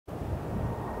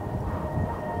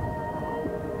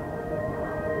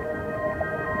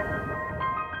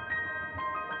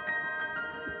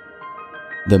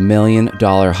The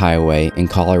 $1,000,000 Highway in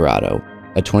Colorado,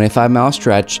 a 25-mile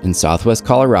stretch in southwest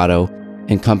Colorado,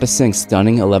 encompassing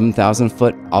stunning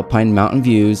 11,000-foot alpine mountain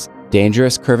views,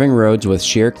 dangerous curving roads with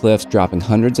sheer cliffs dropping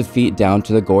hundreds of feet down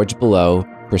to the gorge below,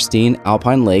 pristine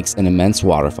alpine lakes, and immense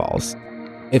waterfalls.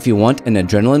 If you want an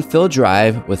adrenaline-filled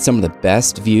drive with some of the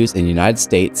best views in the United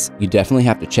States, you definitely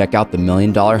have to check out the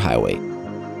 $1,000,000 Highway.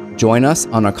 Join us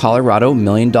on our Colorado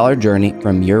 $1,000,000 journey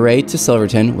from Ouray to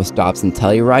Silverton with stops in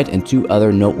Telluride and 2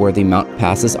 other noteworthy mountain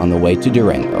passes on the way to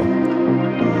Durango.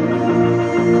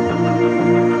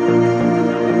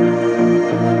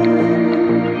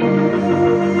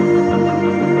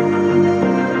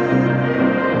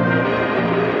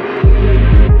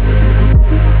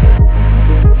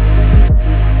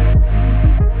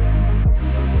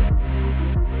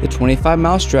 The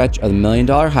 25-mile stretch of the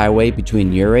 $1,000,000 Highway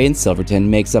between Ouray and Silverton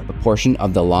makes up a portion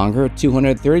of the longer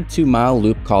 232-mile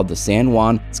loop called the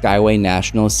Juan Skyway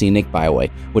National Scenic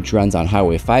Byway, which runs on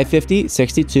Highway 550,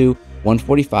 62,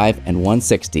 145, and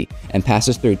 160, and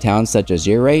passes through towns such as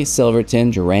Ouray, Silverton,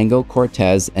 Durango,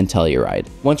 Cortez, and Telluride.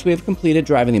 Once we have completed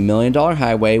driving the $1,000,000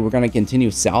 Highway, we're going to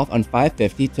continue south on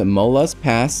 550 to Molas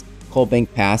Pass,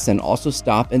 Coalbankpass, and also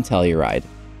stop in Telluride.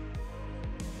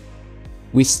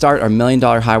 We start our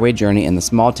 $1,000,000 Highway journey in the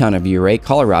small town of Ouray,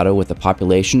 Colorado, with a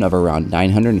population of around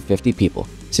 950 people.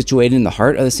 Situated in the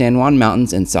heart of the San Juan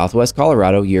Mountains in southwest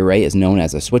Colorado, Ouray is known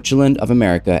as the Switzerland of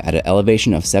America at an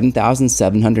elevation of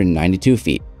 7,792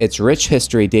 feet. Its rich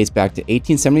history dates back to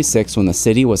 1876 when the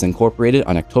city was incorporated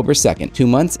on October 2nd, 2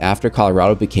 months after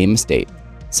Colorado became a state.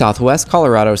 Southwest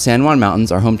Colorado's San Juan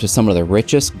Mountains are home to some of the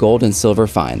richest gold and silver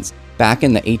finds. Back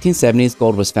in the 1870s,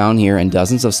 gold was found here and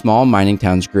dozens of small mining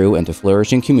towns grew into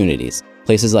flourishing communities.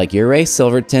 Places like Ouray,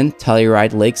 Silverton,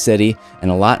 Telluride, Lake City,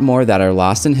 and a lot more that are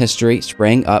lost in history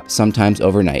sprang up sometimes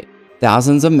overnight.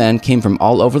 Thousands of men came from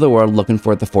all over the world looking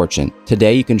for the fortune.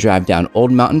 Today, you can drive down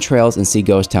old mountain trails and see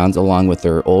ghost towns along with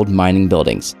their old mining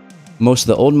buildings. Most of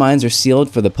the old mines are sealed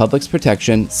for the public's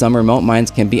protection. Some remote mines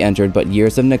can be entered, but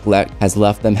years of neglect has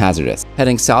left them hazardous.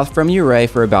 Heading south from Ouray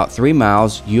for about 3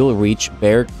 miles, you'll reach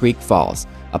Bear Creek Falls,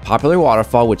 a popular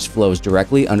waterfall which flows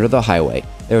directly under the highway.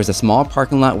 There is a small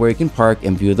parking lot where you can park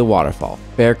and view the waterfall.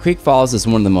 Bear Creek Falls is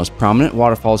one of the most prominent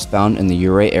waterfalls found in the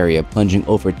Ouray area, plunging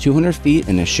over 200 feet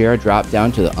in a sheer drop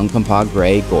down to the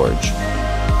encompassing gorge.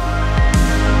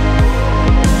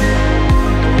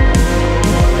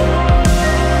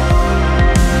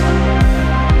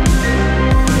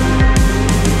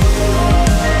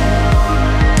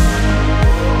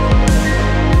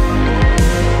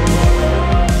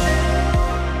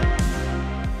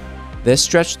 This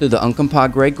stretch through the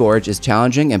encompassing gorge is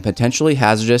challenging and potentially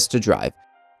hazardous to drive.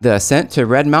 The ascent to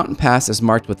Red Mountain Pass is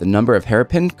marked with a number of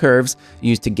hairpin curves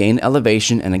used to gain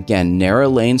elevation and again narrow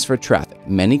lanes for traffic,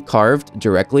 many carved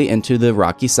directly into the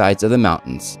rocky sides of the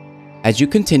mountains. As you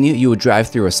continue, you would drive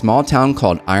through a small town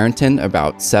called Ironton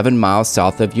about 7 miles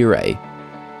south of Ouray.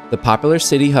 The popular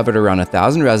city hovered around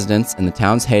 1,000 residents in the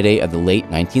town's heyday of the late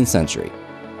 19th century.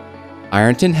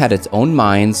 Ironton had its own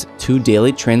mines, 2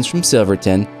 daily trains from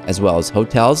Silverton, as well as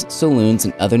hotels, saloons,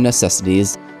 and other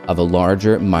necessities of a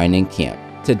larger mining camp.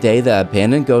 Today, the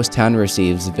abandoned ghost town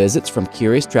receives visits from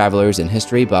curious travelers and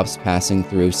history buffs passing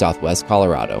through southwest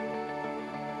Colorado.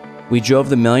 We drove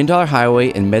the $1,000,000 Highway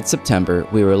in mid-September.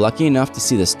 We were lucky enough to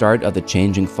see the start of the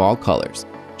changing fall colors.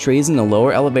 Trees in the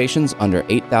lower elevations under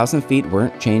 8,000 feet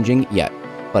weren't changing yet.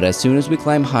 But as soon as we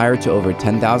climbed higher to over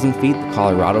 10,000 feet, the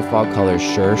Colorado fall colors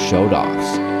sure showed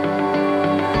off.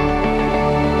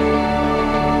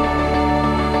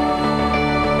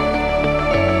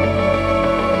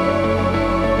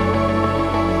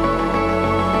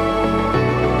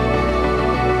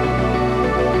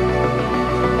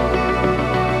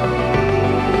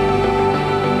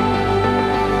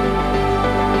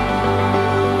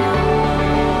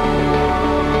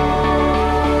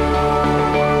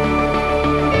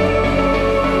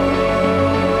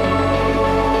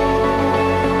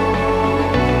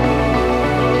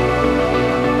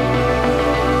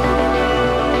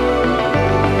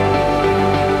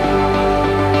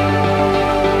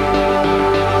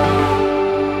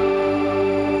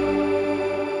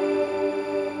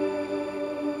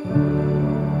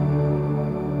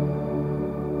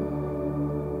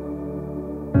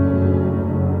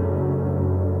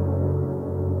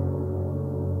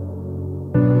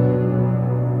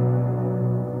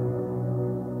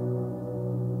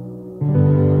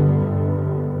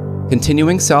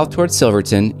 Continuing south towards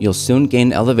Silverton, you'll soon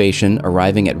gain elevation,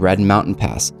 arriving at Red Mountain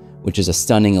Pass, which is a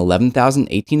stunning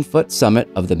 11,018-foot summit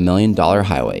of the $1,000,000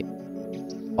 Highway.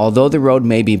 Although the road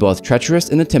may be both treacherous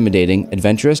and intimidating,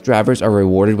 adventurous drivers are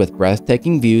rewarded with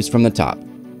breathtaking views from the top.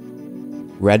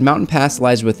 Red Mountain Pass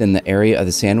lies within the area of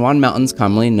the San Juan Mountains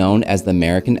commonly known as the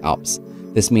American Alps.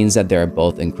 This means that there are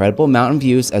both incredible mountain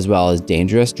views as well as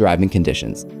dangerous driving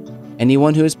conditions.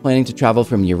 Anyone who is planning to travel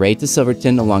from Ouray to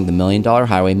Silverton along the Million Dollar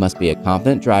Highway must be a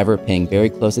confident driver paying very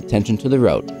close attention to the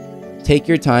road. Take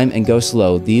your time and go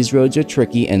slow. These roads are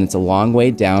tricky and it's a long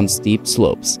way down steep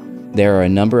slopes. There are a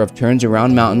number of turns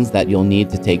around mountains that you'll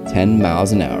need to take 10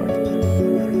 miles an hour.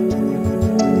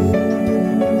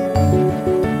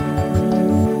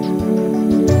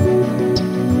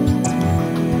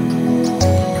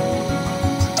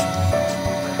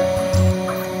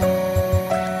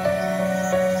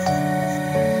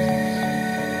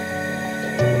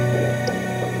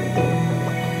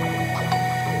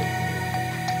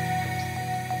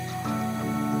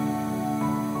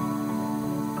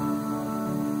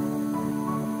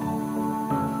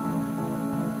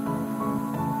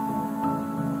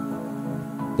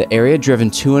 The area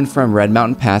driven to and from Red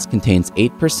Mountain Pass contains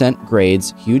 8%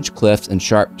 grades, huge cliffs, and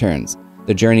sharp turns.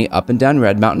 The journey up and down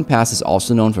Red Mountain Pass is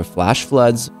also known for flash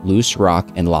floods, loose rock,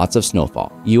 and lots of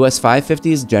snowfall. US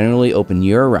 550s generally open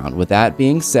year-round. With that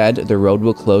being said, the road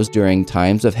will close during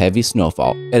times of heavy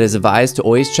snowfall. It is advised to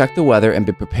always check the weather and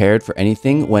be prepared for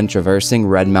anything when traversing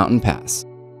Red Mountain Pass.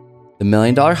 The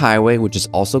Million Dollar Highway, which is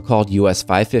also called US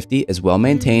 550, is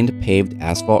well-maintained, paved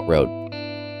asphalt road.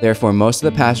 Therefore, most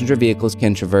of the passenger vehicles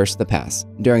can traverse the pass.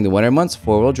 During the winter months,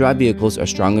 four-wheel drive vehicles are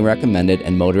strongly recommended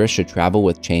and motorists should travel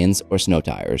with chains or snow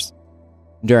tires.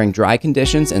 During dry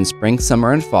conditions in spring,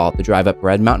 summer, and fall, the drive up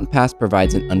Red Mountain Pass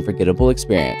provides an unforgettable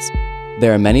experience.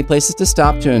 There are many places to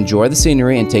stop to enjoy the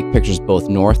scenery and take pictures both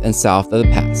north and south of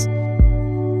the pass.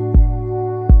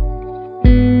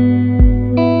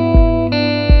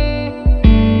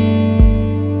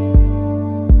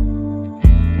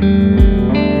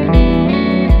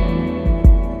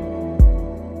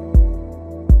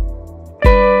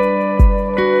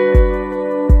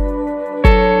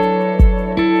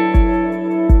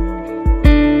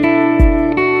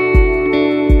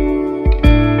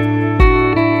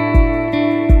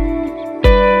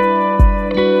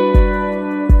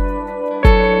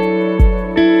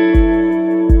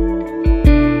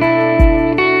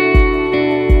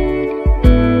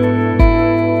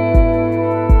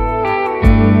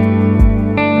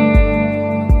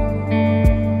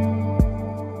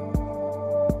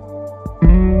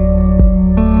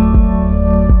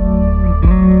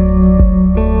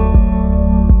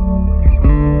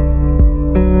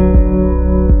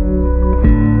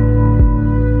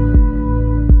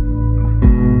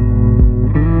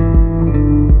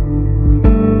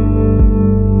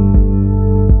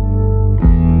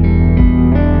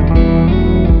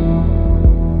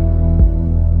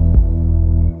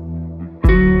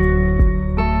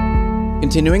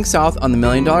 Continuing south on the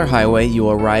Million Dollar Highway, you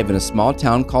will arrive in a small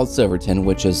town called Silverton,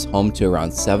 which is home to around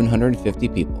 750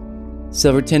 people.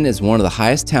 Silverton is one of the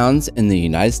highest towns in the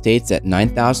United States at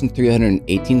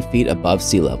 9,318 feet above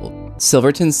sea level.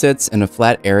 Silverton sits in a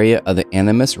flat area of the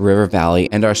Animas River Valley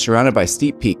and are surrounded by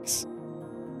steep peaks.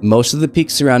 Most of the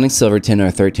peaks surrounding Silverton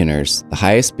are 13ers, the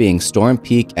highest being Storm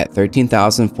Peak at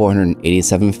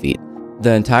 13,487 feet.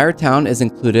 The entire town is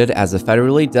included as a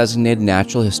federally designated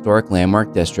Natural Historic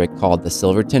Landmark District called the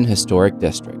Silverton Historic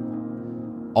District.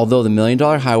 Although the Million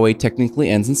Dollar Highway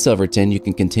technically ends in Silverton, you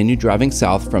can continue driving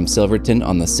south from Silverton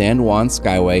on the Juan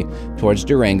Skyway towards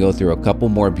Durango through a couple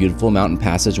more beautiful mountain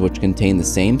passes which contain the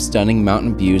same stunning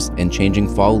mountain views and changing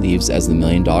fall leaves as the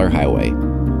Million Dollar Highway.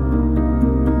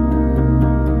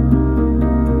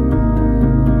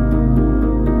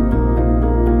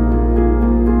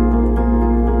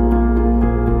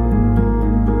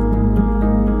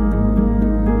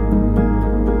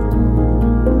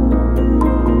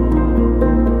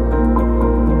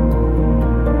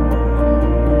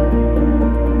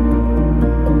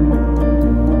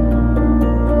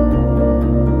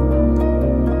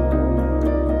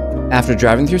 After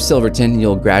driving through Silverton,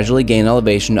 you'll gradually gain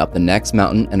elevation up the next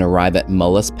mountain and arrive at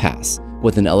Molas Pass,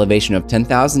 with an elevation of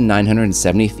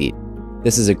 10,970 feet.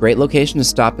 This is a great location to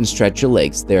stop and stretch your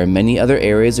legs. There are many other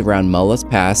areas around Molas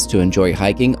Pass to enjoy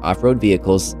hiking, off-road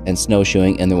vehicles, and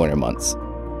snowshoeing in the winter months.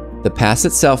 The pass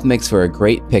itself makes for a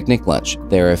great picnic lunch.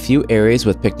 There are a few areas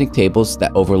with picnic tables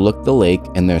that overlook the lake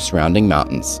and their surrounding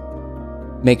mountains.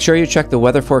 Make sure you check the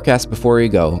weather forecast before you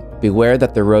go. Beware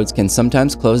that the roads can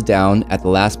sometimes close down at the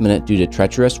last minute due to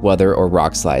treacherous weather or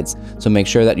rock slides, so make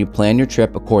sure that you plan your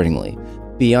trip accordingly.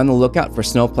 Be on the lookout for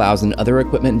snowplows and other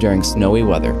equipment during snowy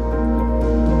weather.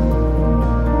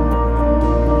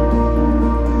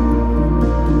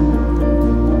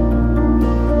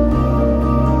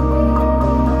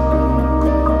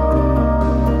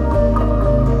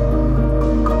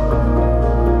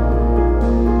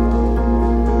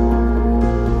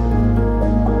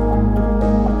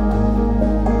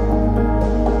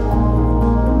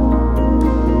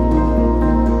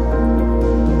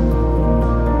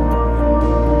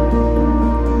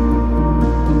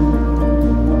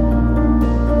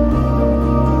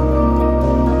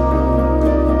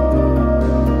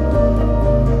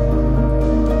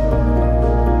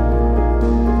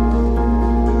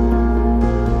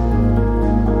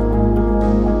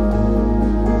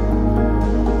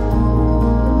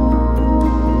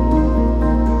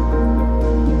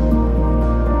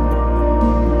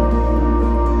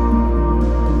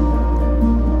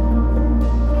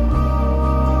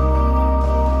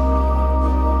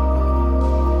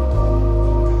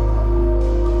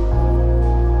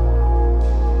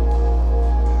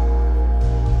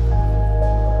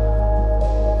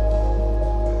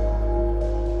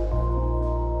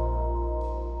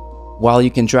 While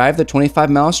you can drive the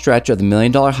 25-mile stretch of the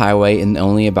Million Dollar Highway in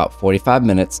only about 45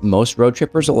 minutes, most road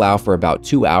trippers allow for about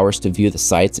 2 hours to view the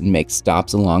sights and make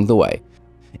stops along the way.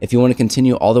 If you want to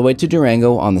continue all the way to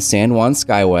Durango on the San Juan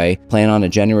Skyway, plan on a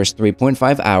generous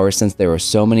 3.5 hours since there are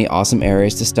so many awesome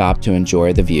areas to stop to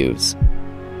enjoy the views.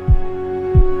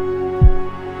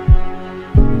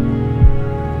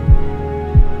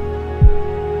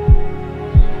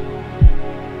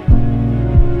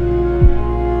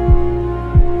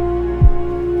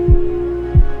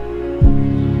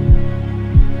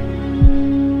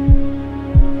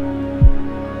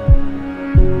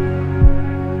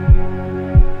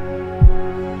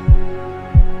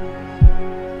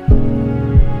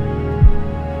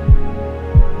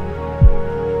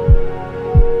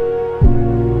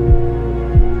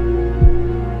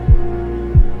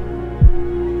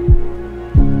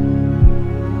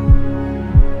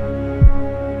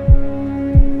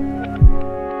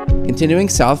 Continuing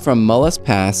south from Molas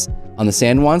Pass on the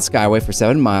San Juan Skyway for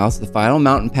 7 miles, the final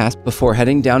mountain pass before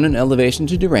heading down in elevation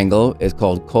to Durango is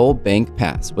called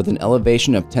Coalbankpass with an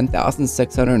elevation of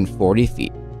 10,640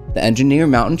 feet. The Engineer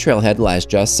Mountain Trailhead lies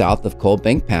just south of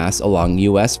Coalbankpass along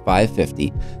US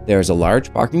 550. There is a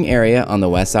large parking area on the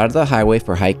west side of the highway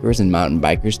for hikers and mountain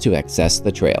bikers to access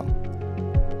the trail.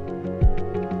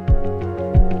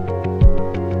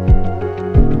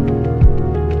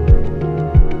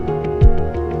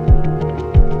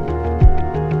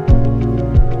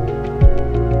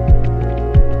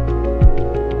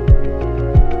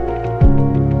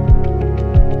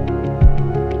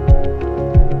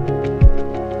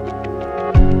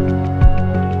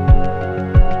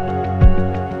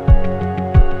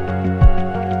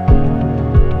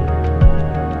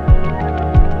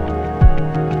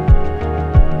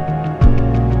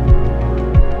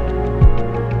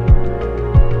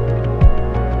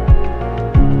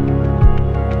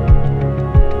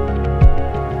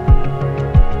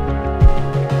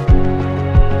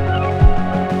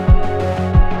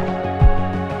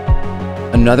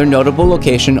 Another notable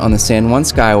location on the San Juan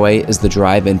Skyway is the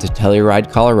drive into Telluride,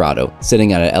 Colorado,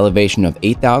 sitting at an elevation of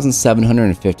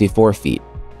 8,754 feet.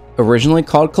 Originally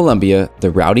called Columbia,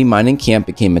 the Rowdy mining camp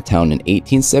became a town in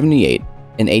 1878.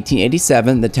 In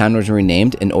 1887, the town was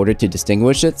renamed in order to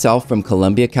distinguish itself from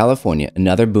Columbia, California,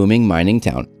 another booming mining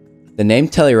town. The name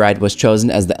Telluride was chosen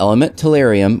as the element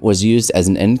tellurium was used as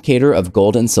an indicator of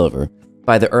gold and silver.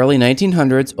 By the early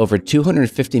 1900s, over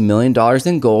 $250 million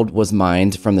in gold was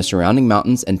mined from the surrounding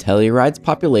mountains, and Telluride's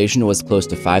population was close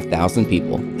to 5,000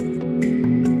 people.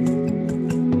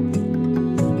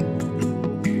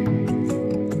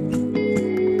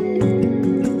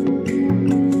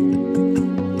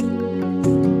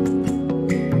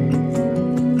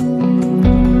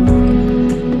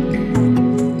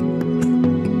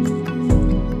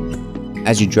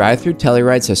 As you drive through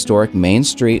Telluride's historic main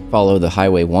street, follow the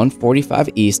Highway 145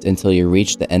 east until you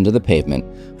reach the end of the pavement.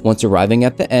 Once arriving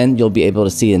at the end, you'll be able to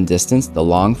see in distance the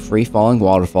long, free-falling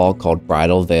waterfall called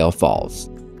Bridal Veil Falls.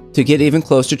 To get even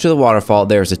closer to the waterfall,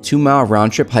 there is a 2-mile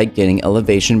round-trip hike gaining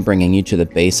elevation bringing you to the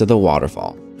base of the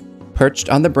waterfall. Perched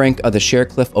on the brink of the sheer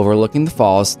cliff overlooking the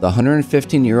falls, the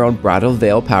 115-year-old Bridal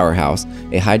Veil Powerhouse,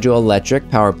 a hydroelectric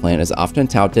power plant, is often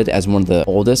touted as one of the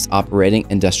oldest operating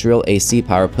industrial AC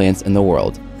power plants in the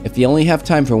world. If you only have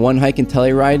time for one hike in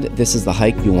Telluride, this is the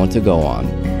hike you want to go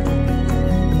on.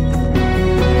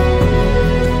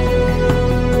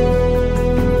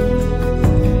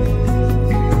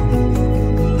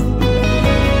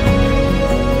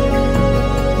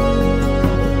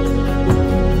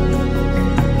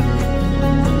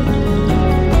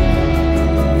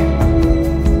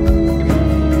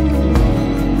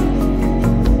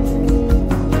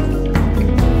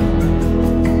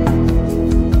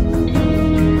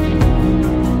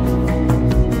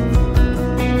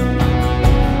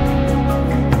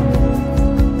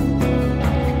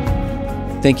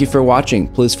 Thank you for watching.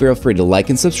 Please feel free to like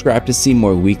and subscribe to see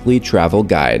more weekly travel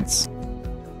guides.